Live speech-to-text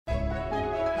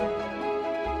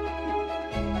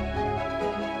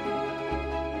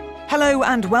Hello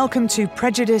and welcome to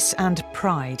Prejudice and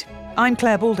Pride. I'm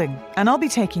Claire Balding, and I'll be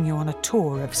taking you on a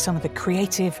tour of some of the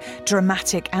creative,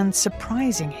 dramatic and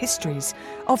surprising histories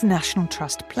of National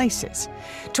Trust places.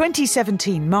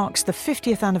 2017 marks the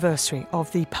 50th anniversary of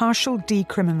the partial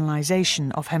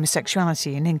decriminalisation of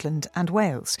homosexuality in England and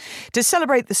Wales. To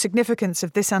celebrate the significance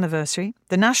of this anniversary,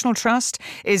 the National Trust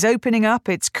is opening up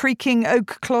its creaking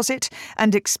oak closet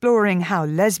and exploring how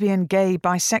lesbian, gay,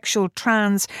 bisexual,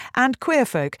 trans and queer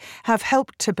folk have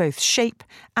helped to both shape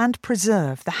and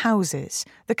preserve the houses,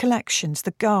 the collections,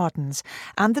 the gardens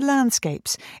and the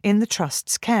landscapes in the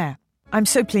Trust's care. I'm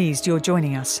so pleased you're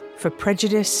joining us for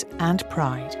Prejudice and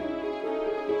Pride.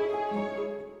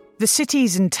 The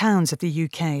cities and towns of the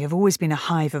UK have always been a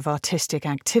hive of artistic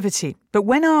activity, but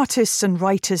when artists and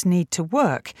writers need to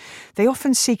work, they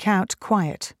often seek out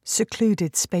quiet,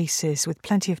 secluded spaces with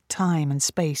plenty of time and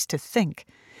space to think.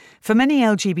 For many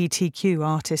LGBTQ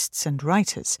artists and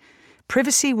writers,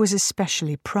 privacy was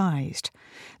especially prized.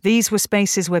 These were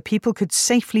spaces where people could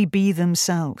safely be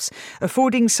themselves,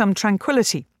 affording some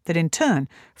tranquility that in turn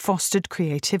fostered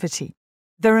creativity.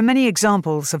 There are many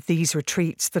examples of these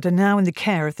retreats that are now in the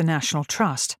care of the National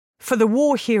Trust. For the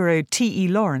war hero T.E.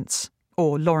 Lawrence,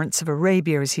 or Lawrence of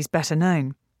Arabia as he's better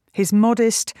known, his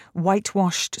modest,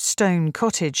 whitewashed stone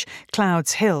cottage,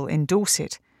 Clouds Hill in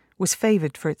Dorset, was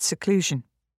favoured for its seclusion.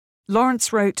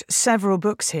 Lawrence wrote several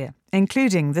books here,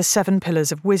 including The Seven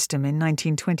Pillars of Wisdom in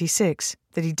 1926,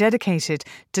 that he dedicated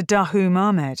to Dahoum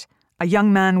Ahmed, a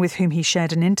young man with whom he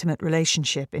shared an intimate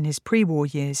relationship in his pre-war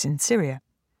years in Syria.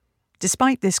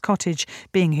 Despite this cottage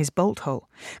being his bolt hole,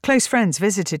 close friends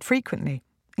visited frequently,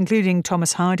 including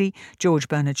Thomas Hardy, George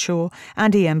Bernard Shaw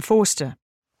and E.M. Forster.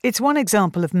 It's one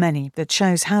example of many that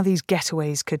shows how these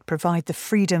getaways could provide the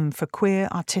freedom for queer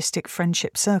artistic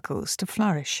friendship circles to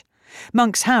flourish.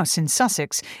 Monk's House in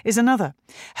Sussex is another,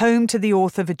 home to the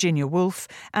author Virginia Woolf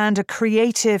and a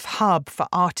creative hub for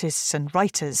artists and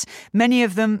writers, many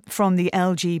of them from the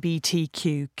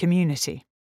LGBTQ community.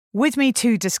 With me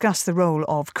to discuss the role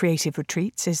of creative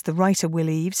retreats is the writer Will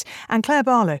Eaves and Claire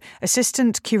Barlow,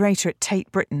 assistant curator at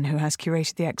Tate Britain, who has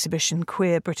curated the exhibition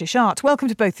Queer British Art. Welcome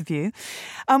to both of you.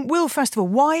 Will, first of all,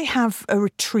 why have a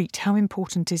retreat? How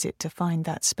important is it to find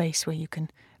that space where you can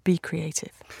be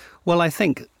creative? Well, I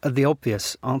think the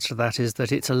obvious answer to that is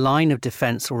that it's a line of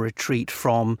defence or retreat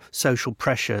from social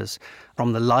pressures,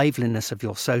 from the liveliness of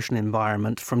your social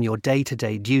environment, from your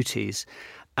day-to-day duties.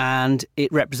 And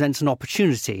it represents an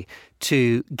opportunity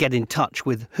to get in touch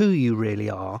with who you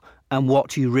really are and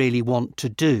what you really want to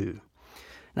do.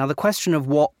 Now, the question of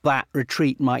what that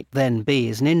retreat might then be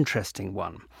is an interesting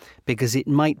one, because it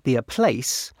might be a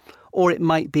place, or it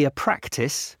might be a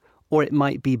practice, or it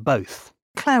might be both.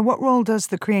 Claire, what role does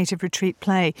the creative retreat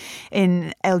play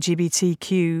in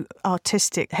LGBTQ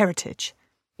artistic heritage?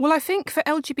 Well, I think for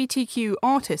LGBTQ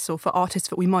artists, or for artists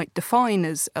that we might define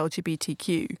as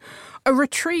LGBTQ, a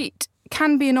retreat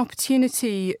can be an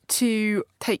opportunity to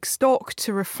take stock,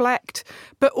 to reflect,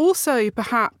 but also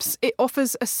perhaps it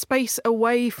offers a space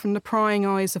away from the prying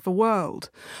eyes of the world.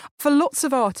 For lots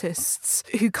of artists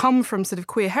who come from sort of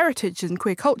queer heritage and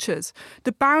queer cultures,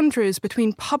 the boundaries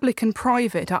between public and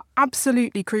private are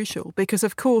absolutely crucial because,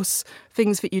 of course,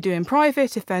 things that you do in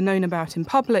private, if they're known about in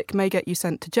public, may get you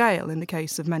sent to jail in the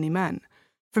case of many men.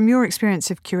 From your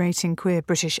experience of curating queer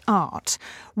British art,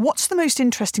 what's the most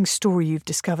interesting story you've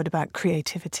discovered about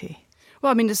creativity?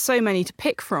 Well, I mean, there's so many to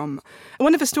pick from.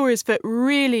 One of the stories that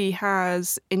really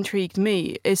has intrigued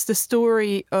me is the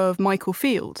story of Michael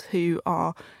Field, who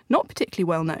are not particularly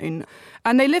well known,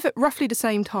 and they live at roughly the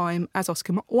same time as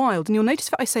Oscar Wilde. And you'll notice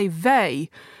that I say they,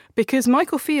 because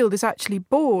Michael Field is actually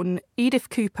born Edith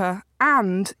Cooper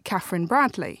and Catherine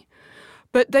Bradley.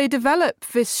 But they develop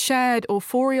this shared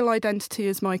authorial identity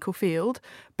as Michael Field,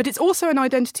 but it's also an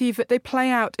identity that they play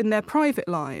out in their private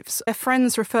lives. Their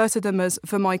friends refer to them as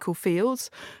the Michael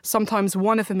Fields. Sometimes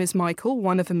one of them is Michael,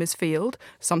 one of them is Field.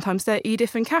 Sometimes they're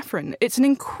Edith and Catherine. It's an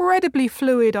incredibly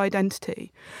fluid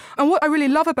identity. And what I really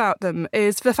love about them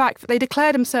is the fact that they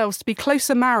declare themselves to be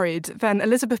closer married than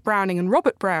Elizabeth Browning and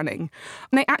Robert Browning.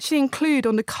 And they actually include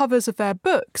on the covers of their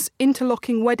books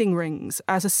interlocking wedding rings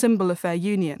as a symbol of their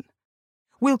union.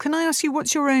 Will, can I ask you,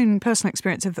 what's your own personal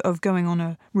experience of going on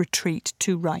a retreat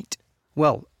to write?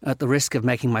 Well, at the risk of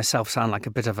making myself sound like a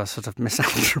bit of a sort of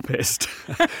misanthropist,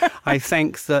 I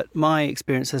think that my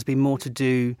experience has been more to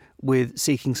do with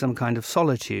seeking some kind of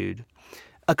solitude.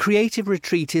 A creative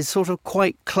retreat is sort of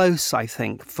quite close, I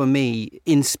think, for me,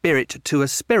 in spirit to a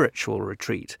spiritual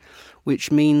retreat,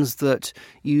 which means that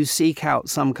you seek out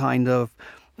some kind of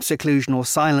seclusion or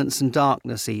silence and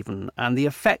darkness even, and the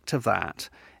effect of that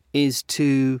is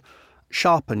to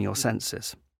sharpen your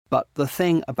senses. But the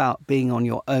thing about being on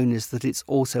your own is that it's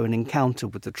also an encounter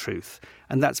with the truth.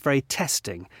 And that's very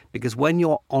testing, because when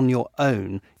you're on your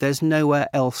own, there's nowhere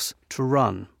else to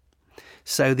run.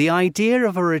 So the idea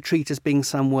of a retreat as being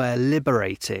somewhere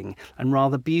liberating and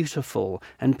rather beautiful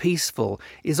and peaceful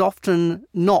is often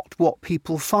not what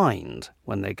people find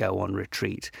when they go on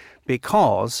retreat,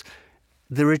 because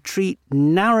the retreat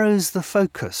narrows the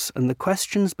focus and the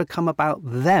questions become about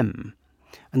them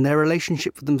and their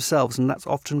relationship with themselves, and that's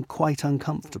often quite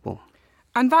uncomfortable.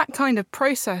 And that kind of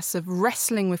process of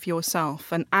wrestling with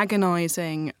yourself and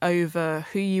agonising over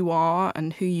who you are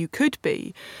and who you could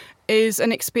be is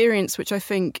an experience which I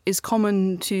think is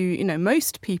common to,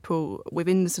 most people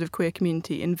within the sort of queer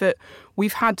community, in that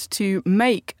we've had to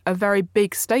make a very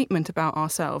big statement about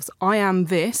ourselves. I am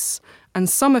this, and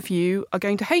some of you are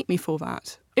going to hate me for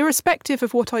that, irrespective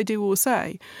of what I do or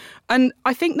say. And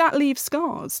I think that leaves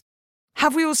scars.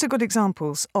 Have we also got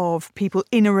examples of people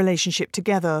in a relationship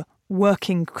together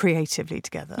working creatively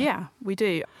together? Yeah, we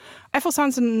do. Ethel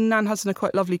Sands and Nan Hudson are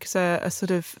quite lovely because there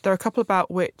are a couple about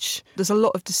which there's a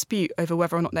lot of dispute over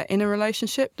whether or not they're in a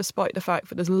relationship, despite the fact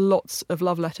that there's lots of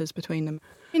love letters between them.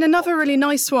 Another really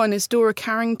nice one is Dora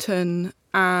Carrington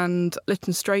and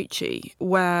Lytton Strachey,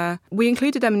 where we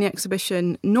included them in the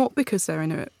exhibition not because they're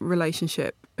in a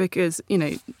relationship, because,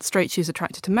 Strachey is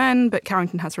attracted to men, but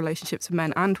Carrington has relationships with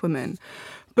men and women.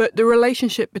 But the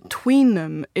relationship between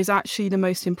them is actually the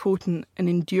most important and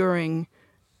enduring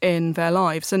in their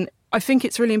lives. And I think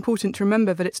it's really important to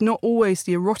remember that it's not always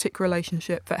the erotic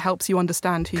relationship that helps you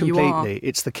understand who you are. Completely.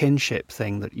 It's the kinship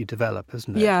thing that you develop,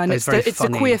 isn't it? Yeah, and it's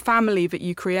the queer family that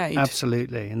you create.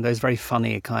 Absolutely. And those very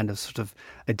funny kind of sort of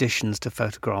additions to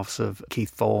photographs of Keith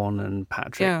Thorne and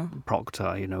Patrick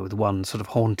Proctor, with one sort of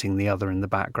haunting the other in the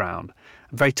background.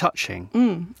 Very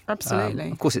touching.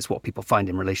 Absolutely. Of course, it's what people find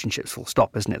in relationships, full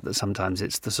stop, isn't it? That sometimes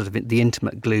it's the sort of the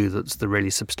intimate glue that's the really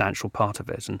substantial part of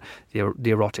it, and the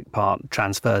erotic part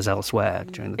transfers elsewhere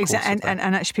during the course of that.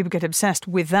 And actually, people get obsessed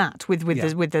with that, with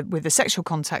the sexual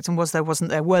contact, and was there, wasn't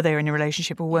there, were they in a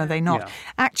relationship or were they not? Yeah.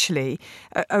 Actually,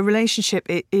 a relationship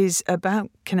is about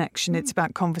connection. It's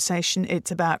about conversation.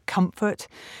 It's about comfort.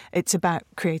 It's about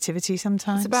creativity.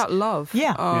 Sometimes it's about love.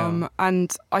 Yeah.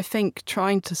 And I think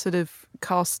trying to sort of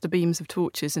cast the beams of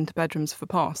torches into bedrooms of the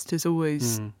past is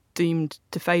always doomed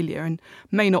to failure and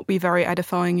may not be very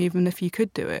edifying even if you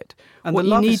could do it. And what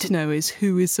you need to know is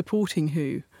who is supporting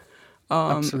who.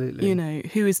 Absolutely.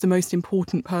 Who is the most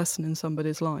important person in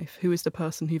somebody's life? Who is the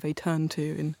person who they turn to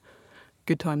in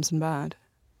good times and bad?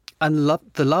 And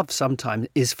the love sometimes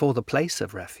is for the place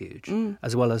of refuge,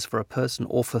 as well as for a person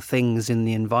or for things in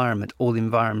the environment or the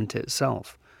environment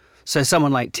itself. So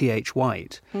someone like T.H.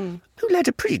 White, who led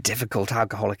a pretty difficult,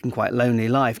 alcoholic and quite lonely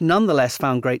life, nonetheless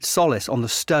found great solace on the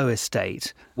Stowe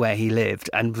estate where he lived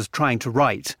and was trying to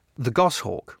write The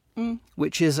Goshawk,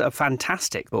 which is a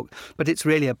fantastic book. But it's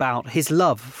really about his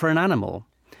love for an animal.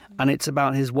 And it's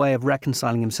about his way of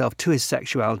reconciling himself to his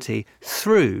sexuality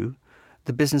through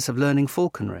the business of learning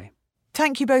falconry.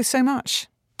 Thank you both so much.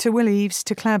 To Will Eaves,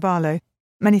 to Claire Barlow,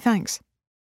 many thanks.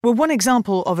 Well, one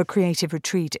example of a creative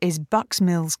retreat is Bucks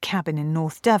Mills Cabin in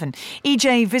North Devon.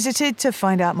 EJ visited to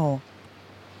find out more.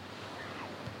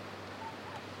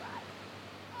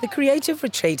 The Creative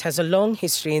Retreat has a long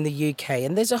history in the UK,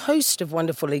 and there's a host of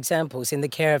wonderful examples in the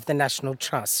care of the National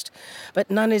Trust.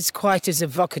 But none is quite as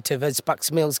evocative as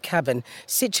Bucks Mills Cabin,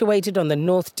 situated on the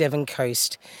North Devon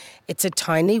coast. It's a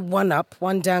tiny one-up,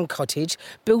 one-down cottage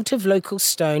built of local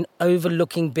stone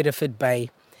overlooking Bideford Bay.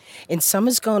 In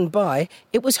summers gone by,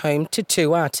 it was home to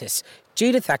two artists,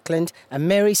 Judith Ackland and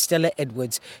Mary Stella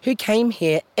Edwards, who came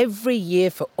here every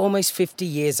year for almost 50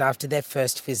 years after their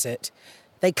first visit.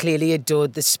 They clearly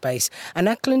adored the space, and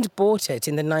Ackland bought it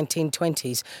in the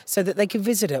 1920s so that they could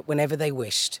visit it whenever they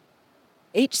wished.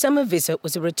 Each summer visit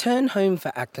was a return home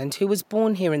for Ackland, who was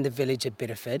born here in the village of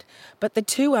Bideford, but the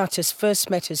two artists first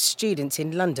met as students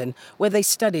in London, where they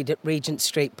studied at Regent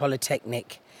Street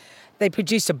Polytechnic. They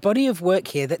produced a body of work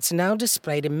here that's now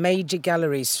displayed in major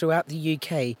galleries throughout the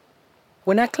UK.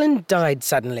 When Ackland died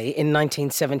suddenly in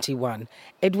 1971,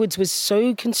 Edwards was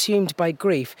so consumed by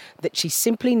grief that she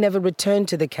simply never returned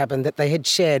to the cabin that they had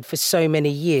shared for so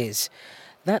many years.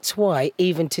 That's why,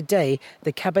 even today,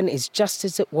 the cabin is just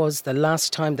as it was the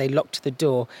last time they locked the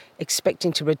door,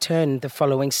 expecting to return the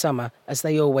following summer, as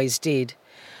they always did.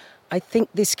 I think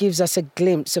this gives us a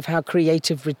glimpse of how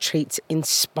creative retreats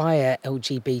inspire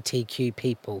LGBTQ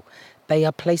people. They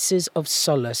are places of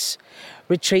solace.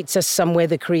 Retreats are somewhere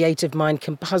the creative mind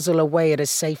can puzzle away at a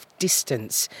safe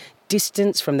distance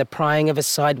from the prying of a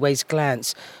sideways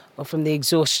glance or from the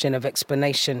exhaustion of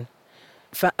explanation.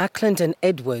 For Ackland and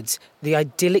Edwards, the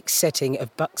idyllic setting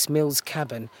of Bucks Mills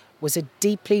Cabin was a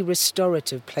deeply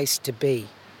restorative place to be.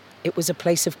 It was a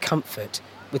place of comfort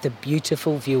with a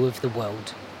beautiful view of the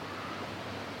world.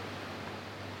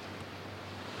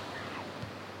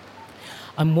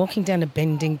 I'm walking down a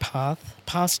bending path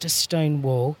past a stone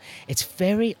wall. It's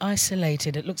very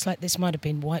isolated. It looks like this might have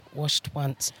been whitewashed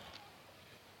once.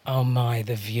 Oh my,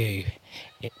 the view.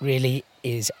 It really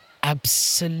is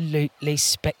absolutely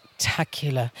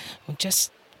spectacular. I'm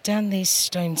just down these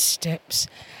stone steps.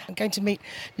 I'm going to meet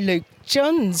Luke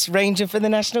Johns, Ranger for the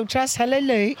National Trust. Hello,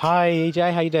 Luke. Hi,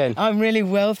 EJ. How you doing? I'm really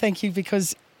well, thank you,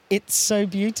 because it's so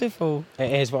beautiful.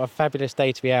 It is. What a fabulous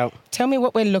day to be out. Tell me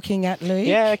what we're looking at, Luke.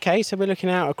 Yeah, OK. So we're looking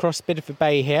out across Bideford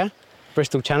Bay here,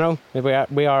 Bristol Channel.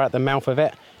 We are at the mouth of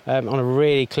it. On a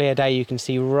really clear day, you can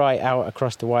see right out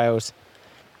across the Wales.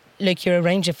 Luke, you're a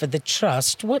ranger for the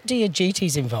Trust. What do your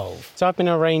duties involve? So I've been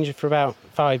a ranger for about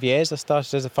 5 years. I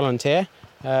started as a volunteer,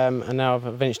 and now I've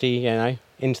eventually,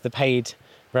 into the paid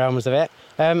realms of it.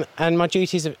 And my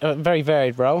duties are a very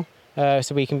varied role.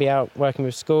 So we can be out working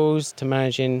with schools to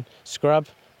managing scrub,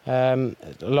 a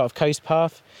lot of coast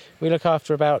path. We look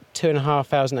after about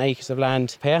 2,500 acres of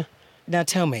land here. Now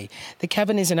tell me, the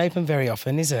cabin isn't open very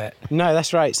often, is it? No,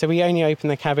 that's right. So we only open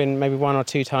the cabin maybe 1 or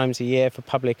 2 times a year for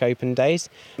public open days.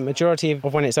 The majority of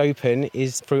when it's open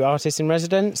is through artists in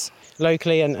residence,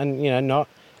 locally and not,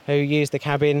 who use the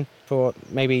cabin for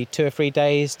maybe 2 or 3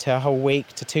 days to a whole week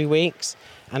to 2 weeks.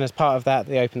 And as part of that,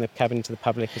 they open the cabin to the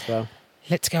public as well.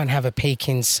 Let's go and have a peek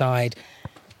inside.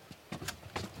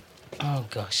 Oh,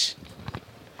 gosh.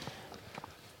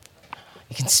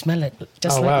 You can smell it.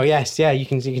 Yes, yeah, you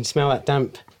can smell that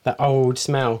damp, that old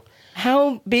smell.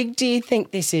 How big do you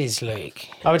think this is, Luke?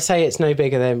 I would say it's no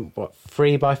bigger than,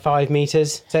 3 by 5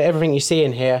 metres. So everything you see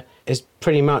in here has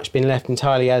pretty much been left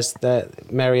entirely as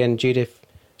Mary and Judith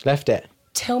left it.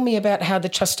 Tell me about how the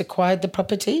Trust acquired the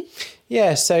property.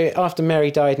 Yeah, so after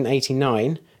Mary died in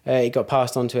 1989, it got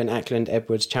passed on to an Ackland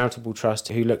Edwards Charitable Trust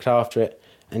who looked after it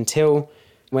until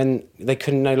when they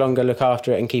couldn't no longer look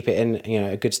after it and keep it in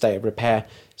a good state of repair.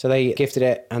 So they gifted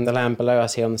it and the land below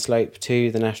us here on the slope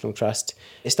to the National Trust.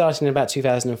 It started in about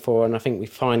 2004 and I think we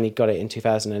finally got it in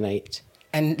 2008.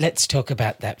 And let's talk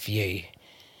about that view.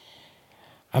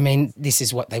 I mean, this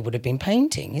is what they would have been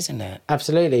painting, isn't it?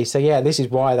 Absolutely. So yeah, this is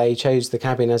why they chose the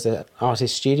cabin as an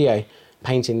artist studio,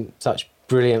 painting such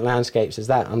brilliant landscapes as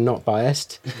that. I'm not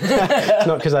biased,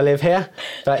 not because I live here,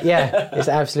 but yeah, it's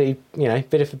absolutely,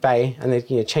 Bideford Bay and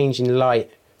the changing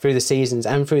light through the seasons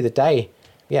and through the day,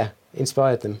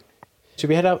 inspired them. Should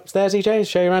we head upstairs, EJ,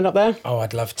 show you around up there? Oh,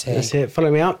 I'd love to. That's it,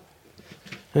 follow me up.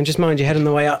 And just mind your head on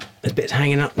the way up, there's bits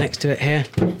hanging up next to it here.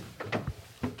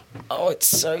 Oh, it's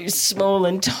so small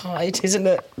and tight, isn't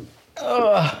it?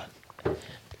 Oh.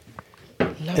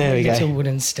 Lovely there we little go.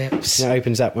 Wooden steps. It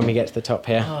opens up when we get to the top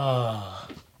here. Oh.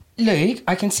 Luke,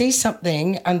 I can see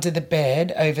something under the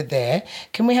bed over there.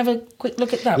 Can we have a quick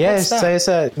look at that? Yes, What's that? so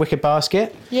it's a wicker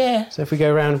basket. Yeah. So if we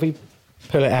go around, if we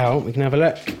pull it out, we can have a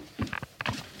look.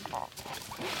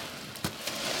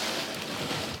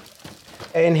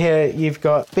 In here, you've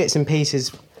got bits and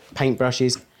pieces,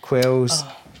 paintbrushes, quills,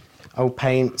 old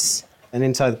paints. And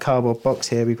inside the cardboard box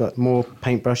here, we've got more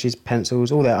paintbrushes,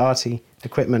 pencils, all their arty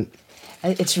equipment.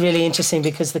 It's really interesting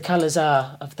because the colours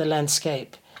are of the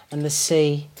landscape and the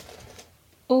sea.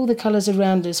 All the colours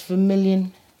around us,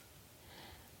 vermilion,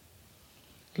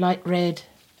 light red,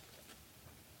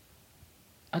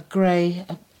 a grey,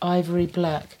 a ivory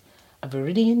black, a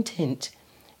viridian tint.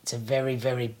 It's a very,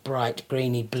 very bright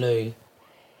greeny blue.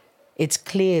 It's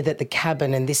clear that the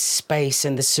cabin and this space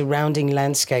and the surrounding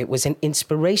landscape was an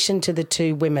inspiration to the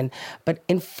two women, but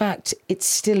in fact, it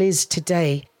still is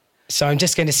today. So I'm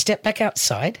just going to step back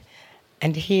outside,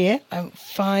 and here I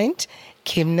find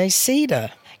Kim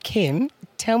Noceda. Kim,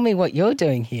 tell me what you're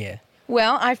doing here.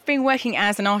 Well, I've been working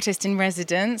as an artist in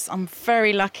residence. I'm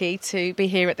very lucky to be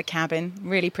here at the cabin,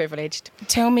 really privileged.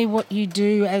 Tell me what you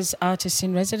do as artists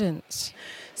in residence.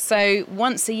 So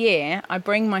once a year, I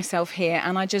bring myself here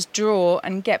and I just draw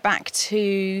and get back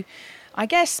to, I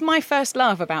guess, my first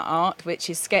love about art, which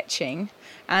is sketching.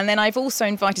 And then I've also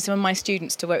invited some of my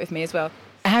students to work with me as well.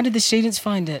 How did the students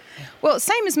find it? Well,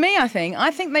 same as me, I think.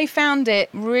 I think they found it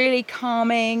really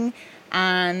calming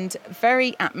and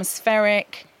very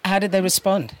atmospheric. How did they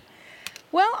respond?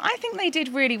 Well, I think they did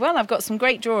really well. I've got some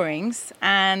great drawings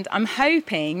and I'm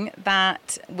hoping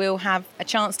that we'll have a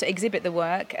chance to exhibit the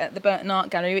work at the Burton Art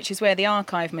Gallery, which is where the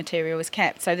archive material is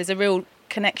kept. So there's a real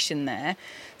connection there.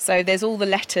 So there's all the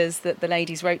letters that the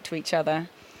ladies wrote to each other,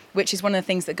 which is one of the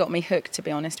things that got me hooked, to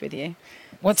be honest with you.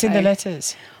 What's in the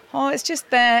letters? Oh, it's just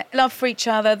their love for each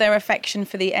other, their affection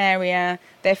for the area,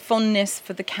 their fondness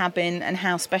for the cabin and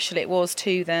how special it was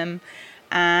to them,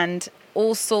 and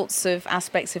all sorts of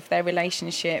aspects of their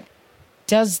relationship.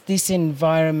 Does this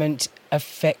environment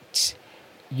affect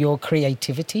your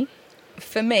creativity?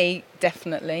 For me,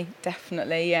 definitely,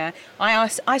 yeah. I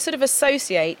sort of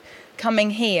associate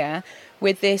coming here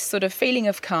with this sort of feeling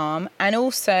of calm, and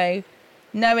also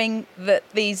knowing that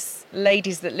these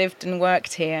ladies that lived and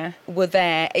worked here were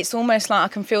there. It's almost like I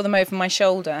can feel them over my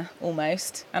shoulder,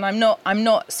 almost. And I'm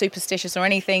not superstitious or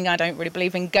anything. I don't really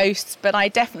believe in ghosts, but I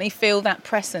definitely feel that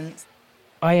presence.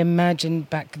 I imagine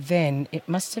back then it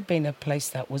must have been a place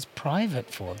that was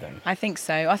private for them. I think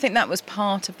so. I think that was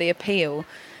part of the appeal,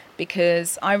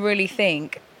 because I really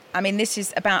think, I mean, this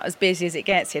is about as busy as it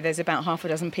gets here. There's about half a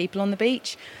dozen people on the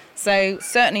beach. So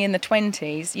certainly in the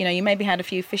 20s, you maybe had a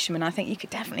few fishermen. I think you could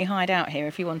definitely hide out here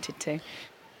if you wanted to.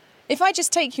 If I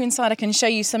just take you inside, I can show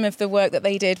you some of the work that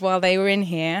they did while they were in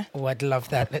here. Oh, I'd love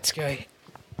that. Let's go.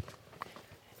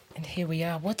 And here we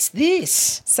are. What's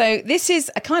this? So this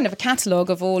is a kind of a catalogue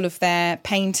of all of their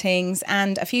paintings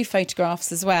and a few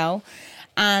photographs as well.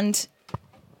 And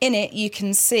in it you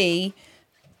can see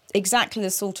exactly the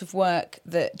sort of work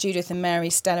that Judith and Mary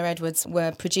Stella Edwards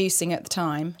were producing at the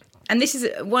time. And this is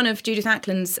one of Judith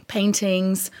Ackland's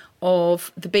paintings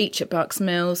of the beach at Bucks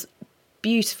Mills.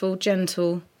 Beautiful,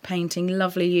 gentle painting,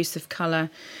 lovely use of colour.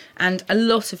 And a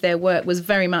lot of their work was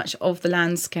very much of the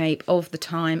landscape of the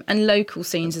time, and local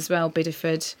scenes as well,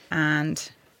 Bideford and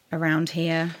around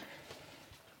here.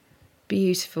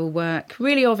 Beautiful work,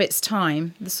 really of its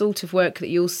time, the sort of work that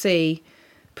you'll see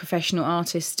professional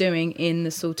artists doing in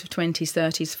the sort of 20s,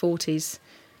 30s, 40s.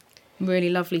 Really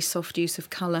lovely soft use of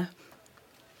colour.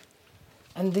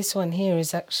 And this one here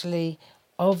is actually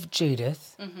of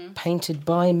Judith, painted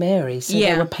by Mary. So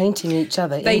they were painting each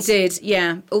other. They did,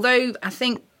 yeah. Although I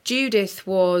think Judith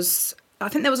was... I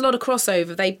think there was a lot of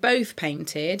crossover. They both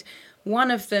painted. One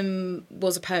of them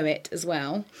was a poet as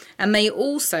well. And they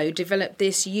also developed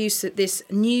this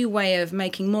new way of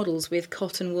making models with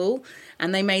cotton wool.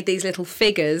 And they made these little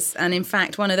figures. And in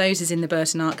fact, one of those is in the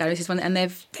Burton Art Gallery. This is one, and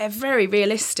they're very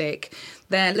realistic.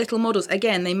 They're little models.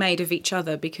 Again, they made of each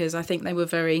other because I think they were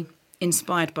very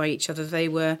inspired by each other. They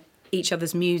were each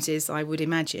other's muses, I would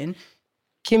imagine.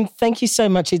 Kim, thank you so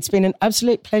much. It's been an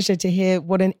absolute pleasure to hear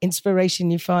what an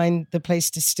inspiration you find the place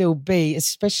to still be,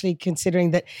 especially considering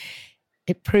that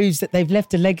it proves that they've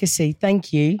left a legacy.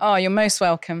 Thank you. Oh, you're most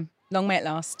welcome. Long may it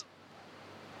last.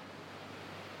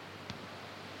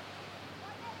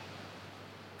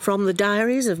 From the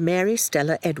Diaries of Mary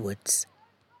Stella Edwards,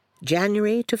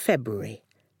 January to February,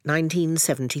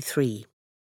 1973.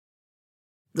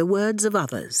 The words of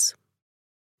others.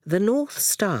 The North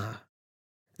Star,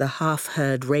 the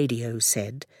half-heard radio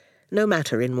said, no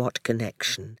matter in what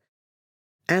connection.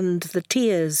 And the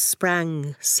tears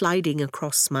sprang sliding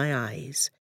across my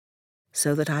eyes,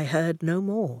 so that I heard no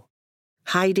more,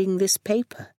 hiding this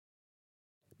paper.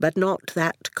 But not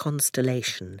that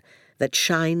constellation that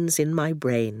shines in my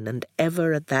brain and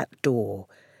ever at that door,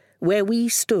 where we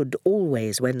stood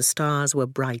always when stars were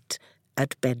bright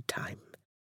at bedtime.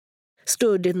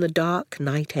 Stood in the dark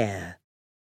night air,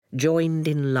 joined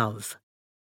in love,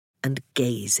 and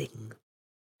gazing.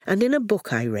 And in a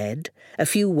book I read, a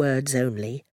few words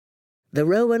only, the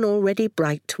rowan already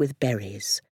bright with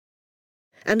berries.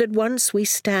 And at once we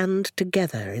stand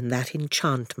together in that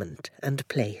enchantment and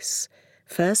place,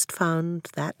 first found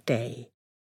that day.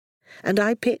 And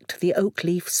I picked the oak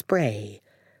leaf spray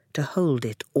to hold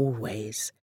it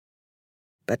always.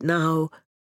 But now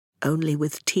only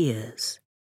with tears.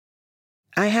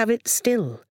 I have it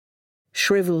still,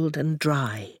 shriveled and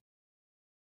dry,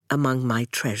 among my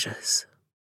treasures.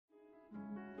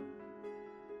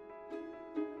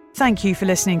 Thank you for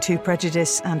listening to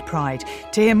Prejudice and Pride.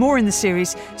 To hear more in the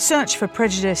series, search for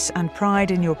Prejudice and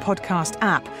Pride in your podcast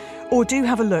app, or do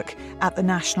have a look at the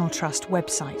National Trust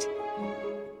website.